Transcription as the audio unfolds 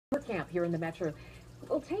camp here in the metro.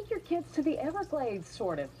 Well, take your kids to the Everglades,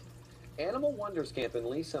 sort of. Animal Wonders Camp in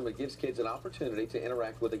Lee Summit gives kids an opportunity to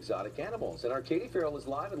interact with exotic animals. And our Katie Farrell is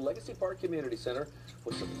live at Legacy Park Community Center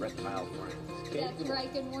with some reptile friends. Katie, that's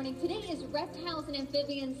right. Good morning. Today is Reptiles and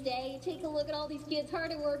Amphibians Day. Take a look at all these kids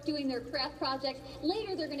hard at work doing their craft projects.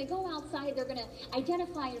 Later, they're going to go outside. They're going to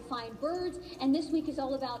identify and find birds. And this week is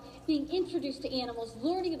all about being introduced to animals,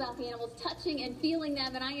 learning about the animals, touching and feeling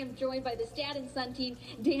them. And I am joined by this dad and son team,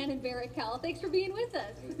 Dan and Barrett Cowell. Thanks for being with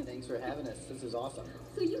us. Thanks for having us. This is awesome.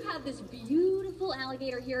 So you have this beautiful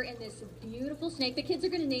alligator here and this beautiful snake. The kids are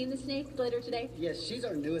going to name the snake later today? Yes, she's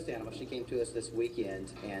our newest animal. She came to us this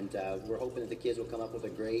weekend, and we're hoping that the kids will come up with a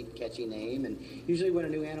great, catchy name. And usually when a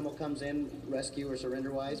new animal comes in, rescue or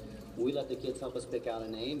surrender-wise, we let the kids help us pick out a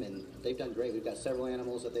name, and they've done great. We've got several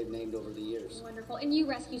animals that they've named over the years. Wonderful. And you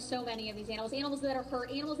rescue so many of these animals, animals that are hurt,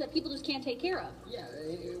 animals that people just can't take care of. Yeah,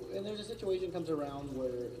 and there's a situation comes around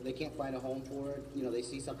where they can't find a home for it. You know, they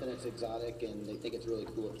see something that's exotic, and they think it's really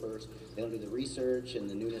cool at first. They don't do the research, and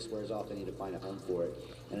the newness wears off. They need to find a home for it.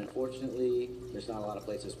 And unfortunately, there's not a lot of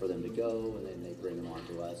places for them to go, and then they bring them on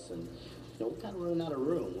to us. And you know, we kind of run out of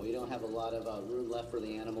room. We don't have a lot of room left for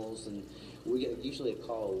the animals, and we get usually a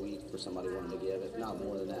call a week for somebody wanting to give, if not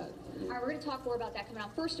more than that. All right, we're going to talk more about that coming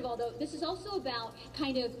up. First of all, though, this is also about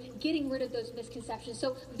kind of getting rid of those misconceptions.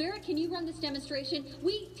 So, Vera, can you run this demonstration?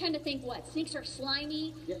 We tend to think, what, snakes are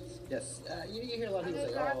slimy? Yes. You hear a lot of people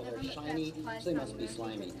say, oh, they're shiny, so they must be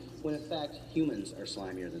slimy. When in fact, humans are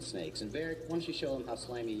slimier than snakes. And Vera, why don't you show them how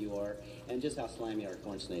slimy you are and just how slimy our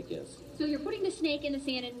corn snake is. So you're putting the snake in the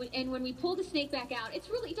sand, and when we pull the snake back out,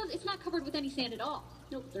 it's not covered with any sand at all.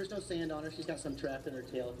 Nope, there's no sand on her. She's got some trapped in her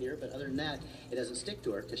tail here, but other than that, it doesn't stick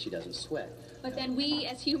to her because she doesn't sweat. But then we,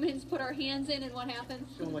 as humans, put our hands in, and what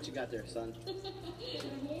happens? Show them what you got there, son.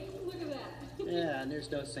 Look at that. Yeah, and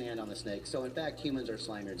there's no sand on the snake. So, in fact, humans are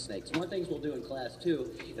slimier than snakes. One of the things we'll do in class,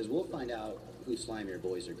 too, is we'll find out who's slimier,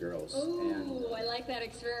 boys or girls. Ooh, I like that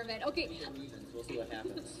experiment. Okay. We'll see what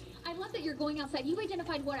happens. I love that you're going outside. You've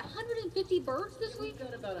identified, what, 150 birds this week? We've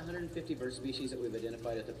got about 150 bird species that we've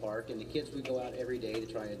identified at the park, and the kids, we go out every day to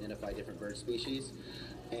try and identify different bird species.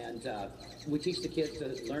 And we teach the kids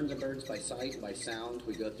to learn the birds by sight, by sound.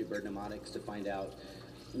 We go through bird mnemonics to find out.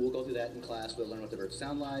 We'll go through that in class. We'll learn what the birds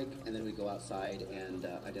sound like, and then we go outside and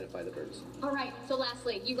identify the birds. All right. So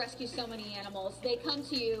lastly, you rescue so many animals. They come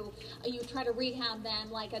to you. You try to rehab them.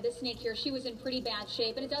 Like this snake here, she was in pretty bad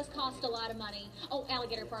shape, and it does cost a lot of money. Oh,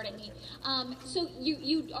 alligator, pardon me. So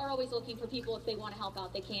you are always looking for people if they want to help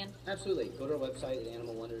out. They can. Absolutely. Go to our website at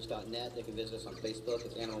animalwonders.net. They can visit us on Facebook.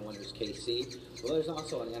 It's Animal Wonders KC. Well, there's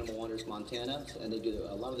also an Animal Wonders Montana, and they do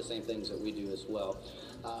a lot of the same things that we do as well.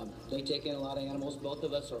 They take in a lot of animals. Both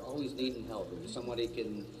of us are always needing help. If somebody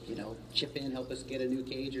can, chip in, help us get a new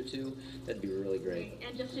cage or two, that'd be really great.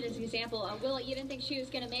 And just as an example, Willa, you didn't think she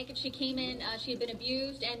was going to make it. She came in, she had been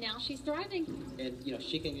abused, and now she's thriving. And,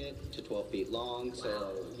 she can get to 12 feet long.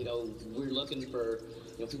 So, we're looking for,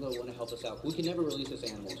 people that want to help us out. We can never release this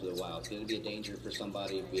animal to the wild. It's going to be a danger for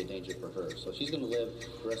somebody, it'd be a danger for her. So she's going to live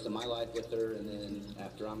the rest of my life with her, and then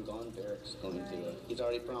after I'm gone, Barrett's going to, he's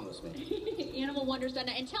already promised me. Animal Wonders done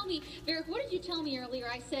that. And tell me, Barrett, what did you tell me earlier?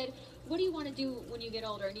 I said, what do you want to do when you get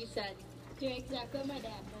older? And you said, do exactly what my dad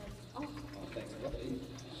does. Oh, thanks.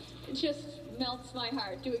 It just melts my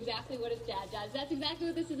heart. Do exactly what his dad does. That's exactly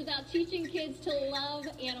what this is about, teaching kids to love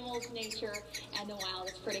animals, nature, and the wild.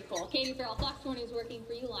 It's pretty cool. Katie Farrell, FOX4 News, working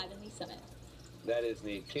for you live in Lee Summit. That is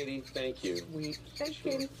neat. Katie, thank you. Thanks,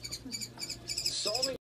 Katie. Solving